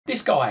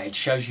This guide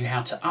shows you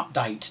how to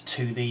update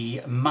to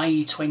the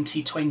May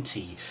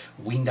 2020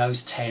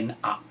 Windows 10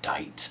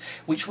 update,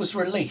 which was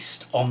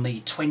released on the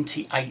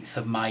 28th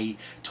of May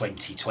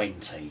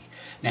 2020.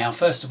 Now,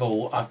 first of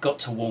all, I've got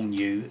to warn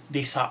you,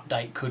 this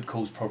update could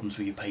cause problems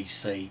with your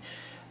PC.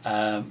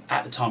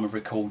 At the time of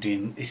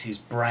recording, this is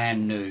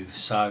brand new,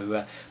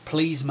 so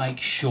please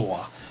make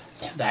sure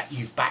that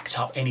you've backed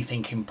up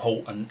anything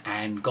important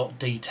and got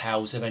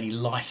details of any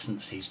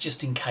licenses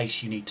just in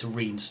case you need to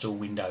reinstall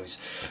Windows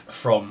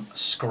from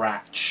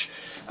scratch.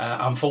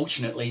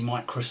 Unfortunately,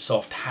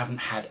 Microsoft haven't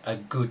had a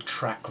good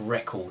track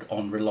record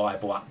on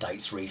reliable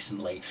updates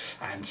recently,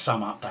 and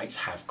some updates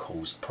have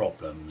caused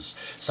problems.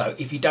 So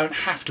if you don't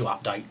have to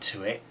update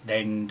to it,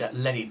 then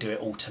let it do it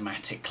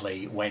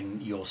automatically when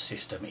your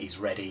system is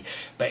ready.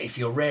 But if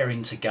you're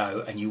raring to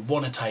go and you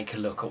want to take a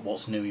look at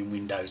what's new in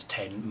Windows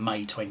 10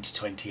 May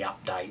 2020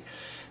 update,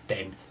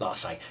 then, like I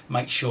say,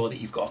 make sure that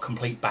you've got a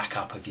complete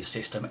backup of your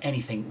system,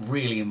 anything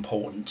really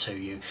important to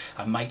you,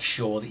 and make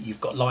sure that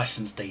you've got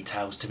license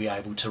details to be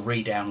able to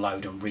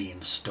re-download and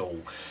reinstall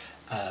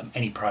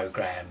any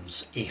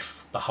programs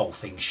if the whole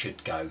thing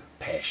should go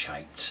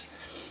pear-shaped.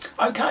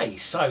 Okay,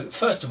 so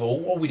first of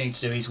all we need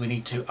to do is we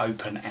need to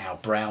open our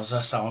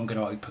browser. So I'm going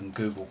to open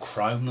Google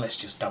Chrome. Let's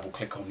just double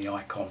click on the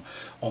icon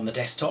on the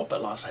desktop,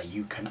 but like I say,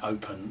 you can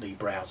open the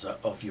browser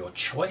of your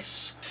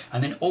choice,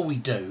 and then all we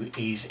do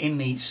is in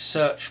the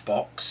search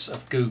box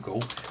of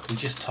Google we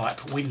just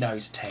type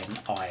Windows 10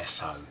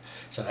 ISO.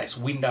 So that's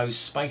Windows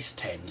space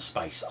 10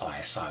 space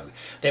ISO.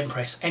 Then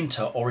press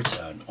enter or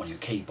return on your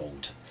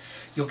keyboard.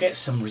 You'll get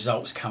some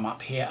results come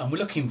up here, and we're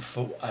looking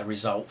for a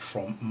result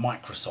from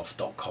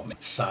Microsoft.com.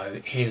 So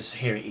here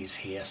it is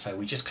here. So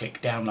we just click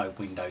download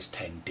Windows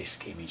 10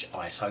 disk image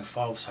ISO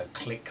file. So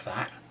click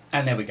that.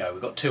 And there we go,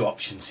 we've got two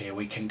options here.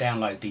 We can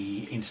download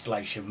the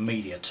installation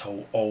media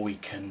tool, or we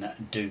can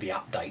do the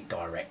update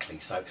directly.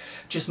 So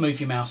just move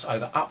your mouse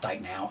over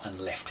update now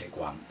and left click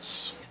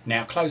once.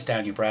 Now close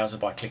down your browser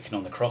by clicking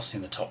on the cross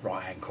in the top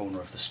right hand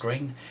corner of the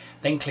screen.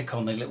 Then click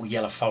on the little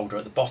yellow folder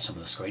at the bottom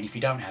of the screen. If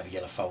you don't have a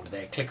yellow folder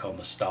there, click on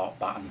the start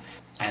button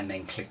and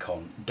then click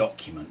on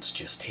documents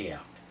just here.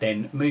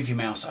 Then move your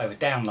mouse over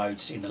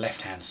downloads in the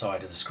left hand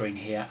side of the screen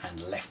here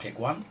and left click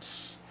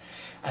once.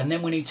 And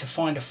then we need to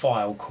find a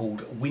file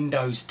called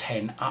Windows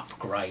 10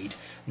 Upgrade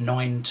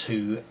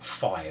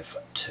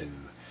 9252.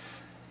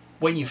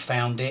 When you've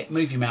found it,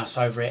 move your mouse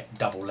over it,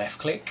 double left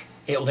click.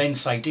 It'll then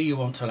say, do you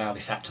want to allow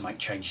this app to make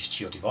changes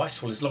to your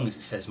device? Well, as long as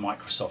it says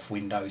Microsoft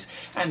Windows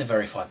and the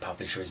verified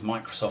publisher is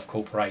Microsoft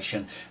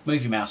Corporation,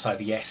 move your mouse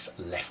over yes,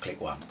 left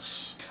click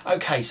once.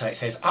 Okay, so it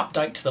says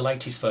update to the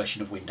latest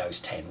version of Windows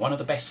 10. One of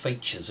the best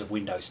features of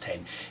Windows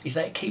 10 is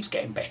that it keeps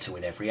getting better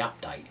with every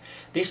update.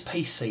 This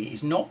PC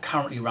is not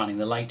currently running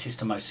the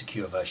latest and most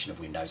secure version of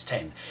Windows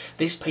 10.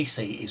 This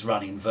PC is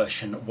running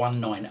version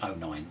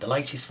 1909. The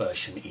latest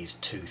version is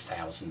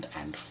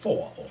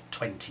 2004 or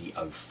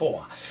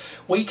 2004.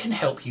 We can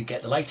help you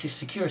get the latest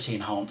security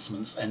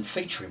enhancements and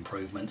feature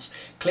improvements.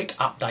 Click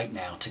update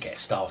now to get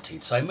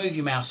started. So move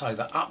your mouse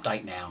over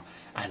update now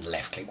and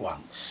left click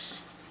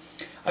once.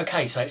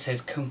 Okay, so it says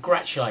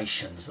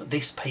congratulations,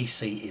 this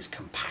PC is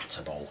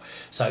compatible.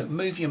 So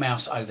move your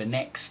mouse over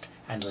next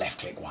and left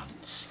click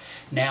once.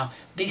 Now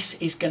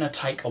this is going to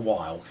take a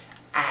while,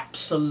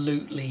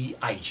 absolutely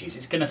ages.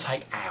 It's going to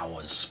take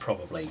hours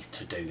probably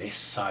to do this,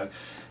 so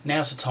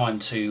now's the time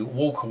to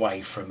walk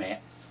away from it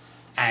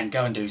and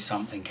go and do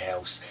something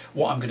else.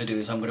 What I'm going to do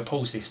is I'm going to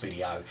pause this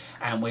video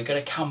and we're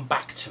going to come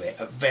back to it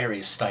at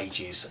various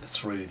stages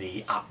through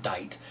the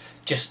update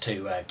just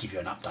to give you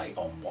an update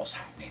on what's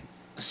happening.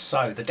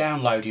 So the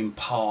downloading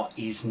part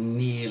is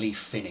nearly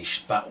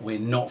finished, but we're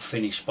not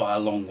finished by a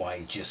long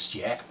way just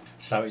yet.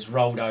 So it's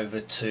rolled over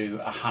to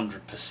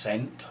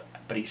 100%,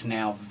 but it's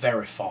now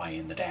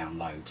verifying the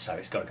download, so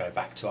it's got to go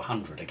back to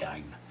 100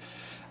 again.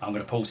 I'm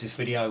going to pause this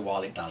video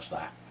while it does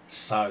that.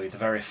 So the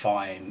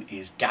verifying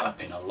is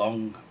galloping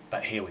along,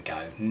 but here we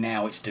go.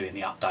 Now it's doing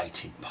the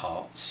updated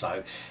part,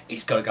 so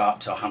it's got to go up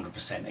to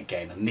 100%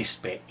 again, and this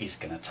bit is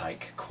going to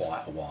take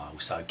quite a while.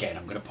 So again,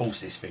 I'm going to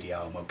pause this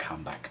video and we'll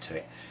come back to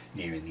it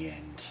nearing the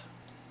end.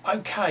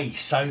 Okay,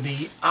 so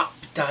the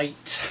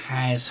update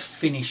has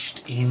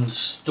finished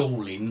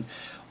installing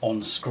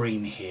on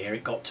screen here.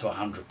 It got to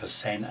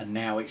 100% and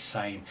now it's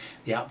saying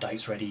the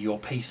update's ready. Your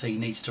PC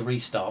needs to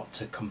restart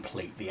to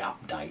complete the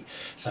update.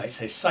 So it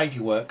says save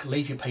your work,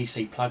 leave your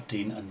PC plugged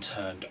in and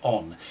turned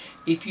on.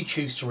 If you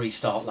choose to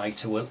restart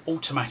later, we'll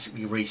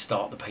automatically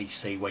restart the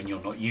PC when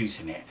you're not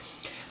using it.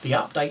 The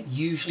update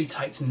usually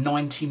takes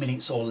 90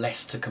 minutes or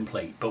less to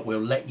complete, but we'll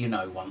let you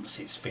know once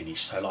it's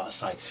finished. So like I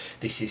say,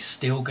 this is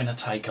still going to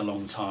take a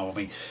long time. I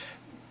mean,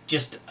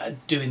 just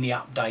doing the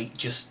update,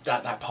 just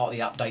that part of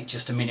the update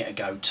just a minute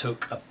ago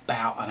took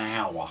about an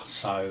hour,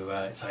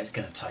 so it's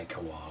going to take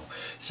a while.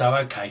 So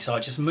okay, so I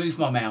just move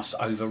my mouse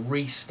over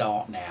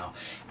restart now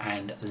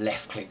and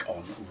left click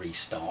on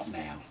restart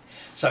now.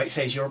 So it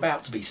says you're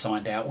about to be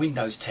signed out.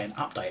 Windows 10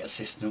 Update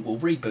Assistant will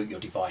reboot your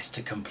device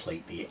to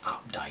complete the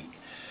update.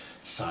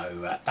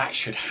 So that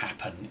should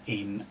happen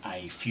in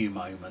a few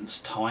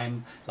moments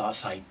time. Like I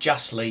say,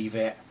 just leave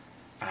it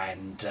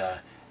and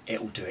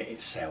it will do it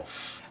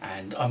itself.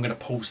 And I'm going to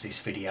pause this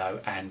video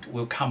and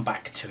we'll come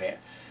back to it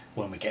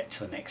when we get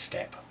to the next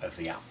step of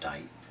the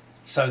update.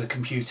 So the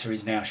computer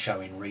is now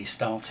showing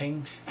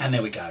restarting, and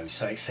there we go.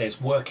 So it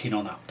says working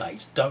on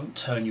updates. Don't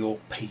turn your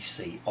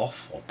PC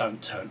off, or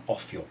don't turn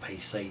off your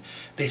PC.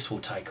 This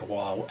will take a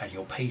while and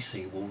your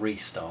PC will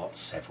restart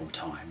several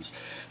times.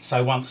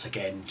 So once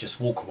again, just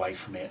walk away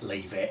from it,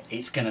 leave it.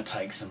 It's going to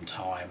take some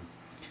time.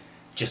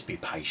 Just be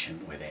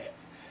patient with it.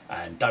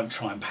 And don't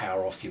try and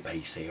power off your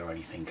PC or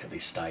anything at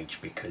this stage,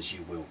 because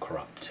you will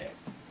corrupt it.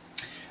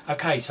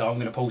 Okay, so I'm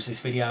going to pause this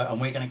video and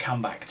we're going to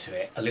come back to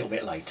it a little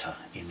bit later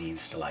in the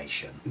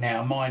installation.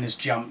 Now mine has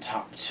jumped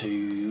up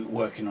to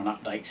working on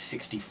updates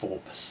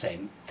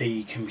 64%.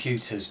 The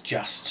computer's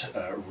just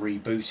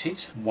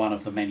rebooted, one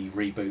of the many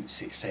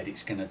reboots it said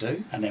it's going to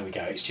do. And there we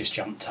go, it's just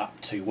jumped up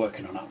to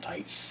working on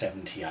updates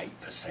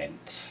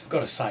 78%. I've got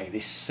to say,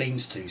 this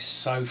seems to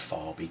so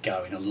far be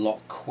going a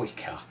lot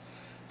quicker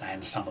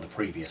than some of the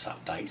previous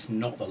updates.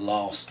 Not the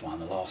last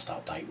one. The last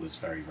update was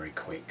very, very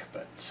quick,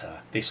 but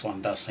this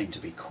one does seem to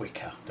be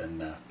quicker than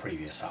the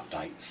previous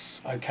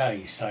updates.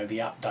 Okay, so the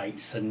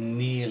updates are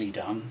nearly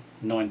done,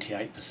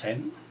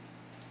 98%.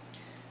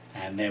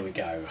 And there we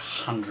go,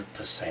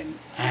 100%.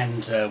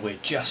 And we're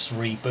just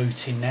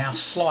rebooting now.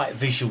 Slight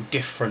visual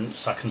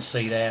difference I can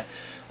see there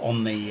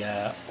on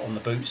the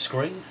boot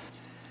screen.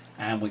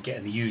 And we're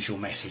getting the usual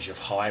message of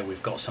hi,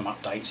 we've got some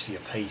updates for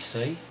your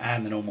PC,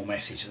 and the normal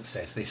message that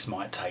says this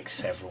might take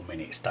several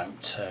minutes,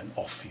 don't turn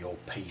off your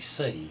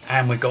PC.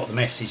 And we've got the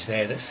message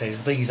there that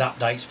says these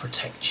updates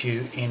protect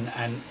you in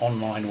an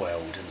online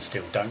world and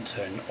still don't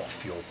turn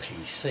off your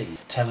PC,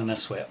 telling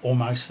us we're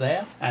almost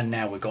there. And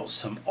now we've got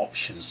some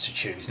options to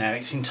choose. Now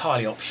it's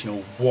entirely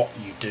optional what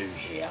you do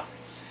here,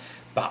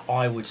 but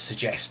I would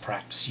suggest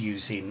perhaps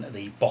using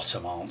the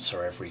bottom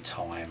answer every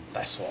time.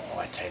 That's what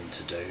I tend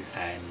to do.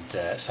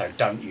 And so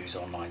don't use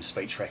online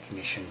speech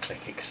recognition,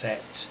 click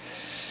accept.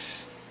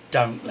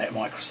 Don't let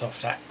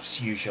Microsoft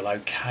apps use your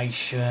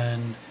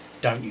location.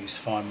 Don't use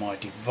Find My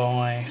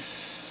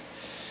Device.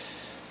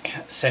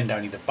 Send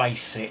only the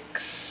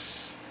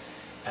basics.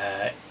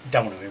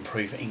 Don't want to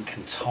improve ink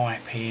and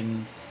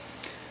typing.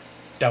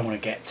 Don't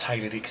want to get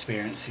tailored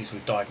experiences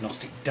with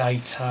diagnostic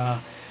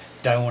data.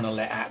 Don't want to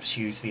let apps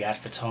use the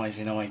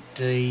advertising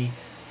ID.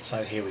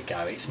 So here we go,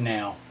 it's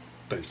now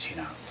booting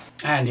up.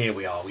 And here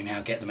we are, we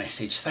now get the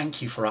message,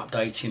 thank you for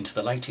updating to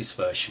the latest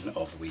version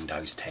of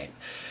Windows 10.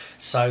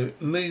 So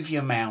move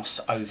your mouse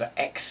over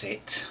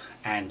exit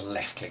and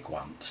left click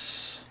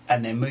once.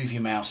 And then move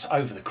your mouse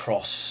over the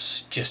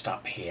cross just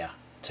up here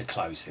to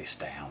close this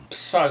down.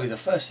 So the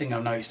first thing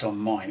I've noticed on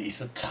mine is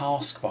the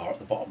taskbar at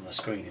the bottom of the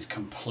screen is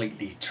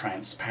completely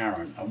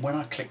transparent. And when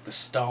I click the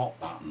start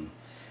button,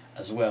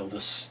 as well, the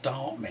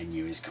start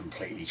menu is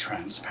completely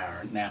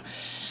transparent. Now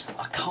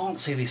I can't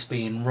see this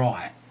being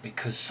right,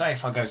 because say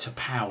if I go to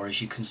power,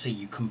 as you can see,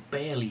 you can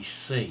barely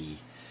see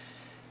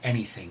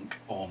anything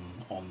on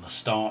the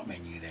start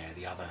menu there,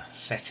 the other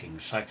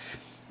settings. So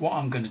what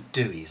I'm going to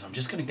do is I'm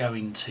just going to go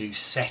into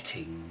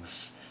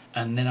settings,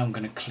 and then I'm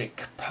going to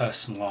click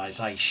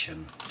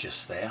personalization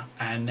just there,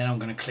 and then I'm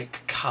going to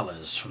click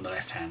colors from the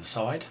left hand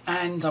side,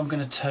 and I'm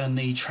going to turn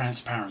the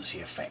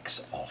transparency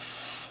effects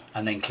off.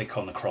 And then click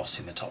on the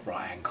cross in the top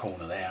right hand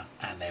corner there,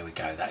 and there we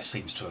go. That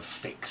seems to have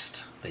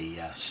fixed the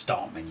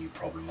start menu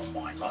problem on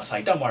mine. Like I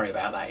say, don't worry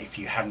about that if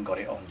you haven't got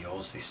it on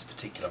yours, this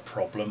particular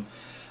problem.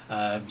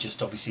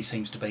 Just obviously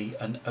seems to be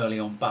an early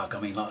on bug. I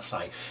mean, like I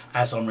say,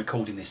 as I'm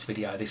recording this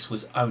video, this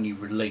was only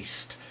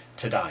released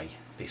today,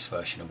 this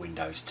version of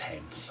Windows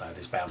 10, so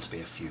there's bound to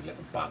be a few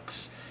little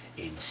bugs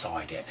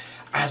inside it.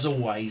 As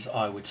always,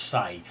 I would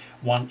say,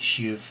 once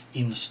you've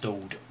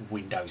installed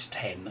Windows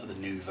 10, the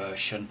new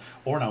version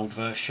or an old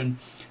version,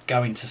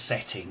 go into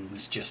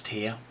settings just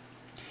here,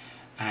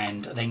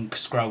 and then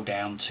scroll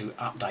down to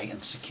update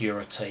and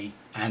security,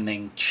 and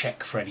then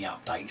check for any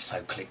updates.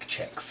 So click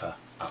check for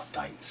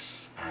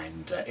updates,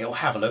 and it'll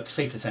have a look,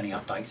 see if there's any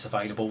updates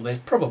available. There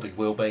probably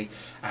will be,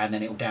 and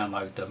then it'll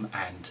download them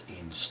and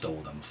install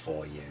them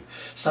for you.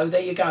 So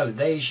there you go,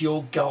 there's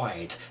your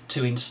guide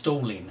to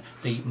installing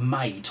the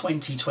May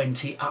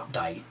 2020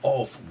 update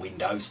of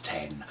Windows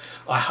 10.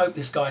 I hope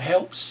this guide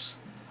helps,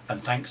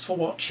 and thanks for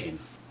watching.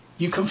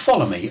 You can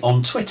follow me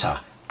on Twitter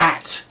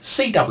at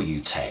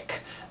CWTech.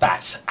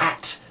 That's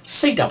at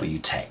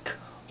CWTech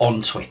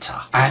on Twitter.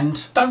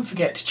 And don't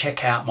forget to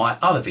check out my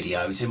other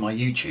videos in my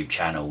YouTube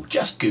channel.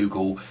 Just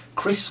Google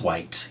Chris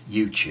Waite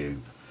YouTube.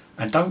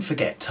 And don't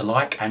forget to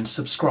like and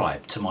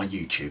subscribe to my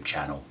YouTube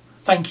channel.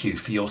 Thank you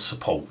for your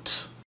support.